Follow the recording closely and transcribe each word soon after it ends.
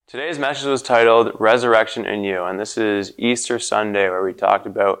Today's message was titled Resurrection in You, and this is Easter Sunday, where we talked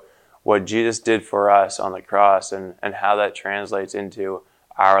about what Jesus did for us on the cross and how that translates into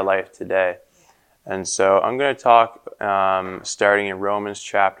our life today. And so I'm going to talk starting in Romans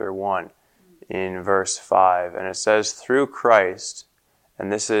chapter 1 in verse 5, and it says, through Christ,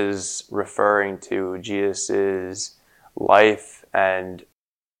 and this is referring to Jesus' life and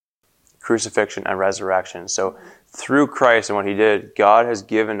crucifixion and resurrection. So through Christ and what he did, God has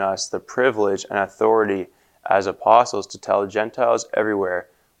given us the privilege and authority as apostles to tell Gentiles everywhere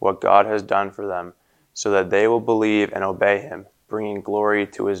what God has done for them, so that they will believe and obey him, bringing glory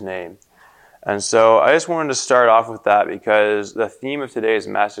to his name. And so I just wanted to start off with that because the theme of today's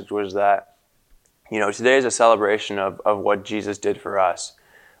message was that, today is a celebration of what Jesus did for us.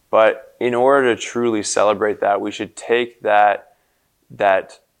 But in order to truly celebrate that, we should take the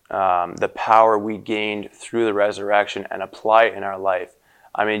power we gained through the resurrection and apply it in our life.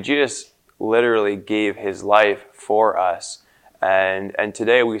 I mean, Jesus literally gave his life for us, and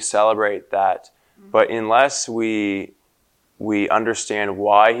today we celebrate that. But unless we understand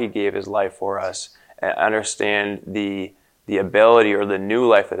why he gave his life for us and understand the ability or the new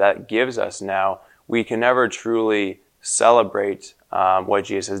life that gives us now, we can never truly celebrate what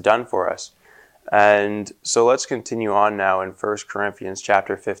Jesus has done for us. And so let's continue on now in 1 Corinthians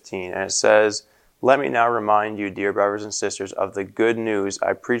chapter 15. And it says, let me now remind you, dear brothers and sisters, of the good news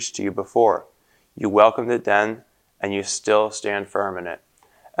I preached to you before. You welcomed it then, and you still stand firm in it.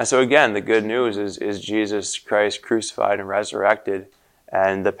 And so again, the good news is Jesus Christ crucified and resurrected,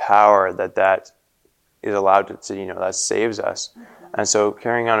 and the power that is allowed to that saves us. And so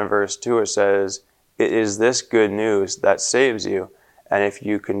carrying on in verse 2, it says, it is this good news that saves you. And if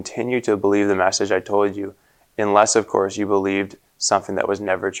you continue to believe the message I told you, unless, of course, you believed something that was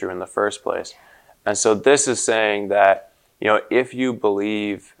never true in the first place. And so this is saying that, if you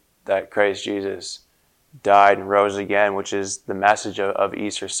believe that Christ Jesus died and rose again, which is the message of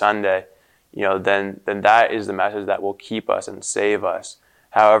Easter Sunday, then that is the message that will keep us and save us.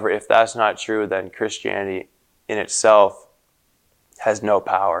 However, if that's not true, then Christianity in itself has no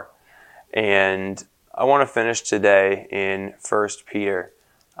power. And I want to finish today in 1 Peter.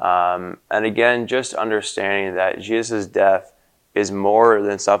 And again, just understanding that Jesus' death is more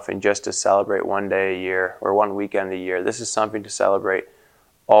than something just to celebrate one day a year or one weekend a year. This is something to celebrate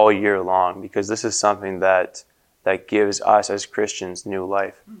all year long, because this is something that gives us as Christians new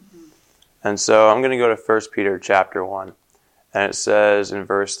life. Mm-hmm. And so I'm going to go to 1 Peter chapter 1. And it says in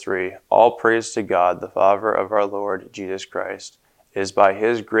verse 3, all praise to God, the Father of our Lord Jesus Christ. It is by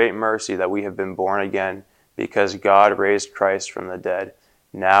his great mercy that we have been born again, because God raised Christ from the dead.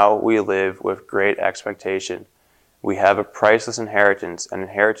 Now we live with great expectation. We have a priceless inheritance, an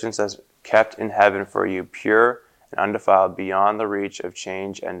inheritance that's kept in heaven for you, pure and undefiled, beyond the reach of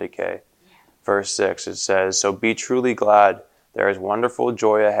change and decay. Yeah. Verse 6, it says, so be truly glad. There is wonderful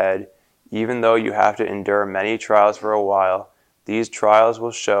joy ahead. Even though you have to endure many trials for a while, these trials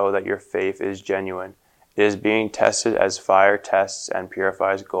will show that your faith is genuine. It is being tested as fire tests and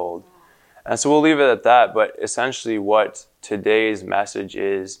purifies gold. And so we'll leave it at that, but essentially what today's message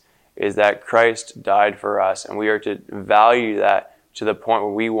is that Christ died for us, and we are to value that to the point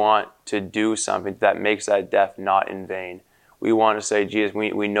where we want to do something that makes that death not in vain. We want to say, Jesus,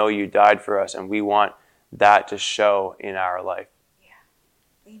 we know you died for us, and we want that to show in our life.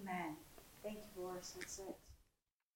 Yeah. Amen.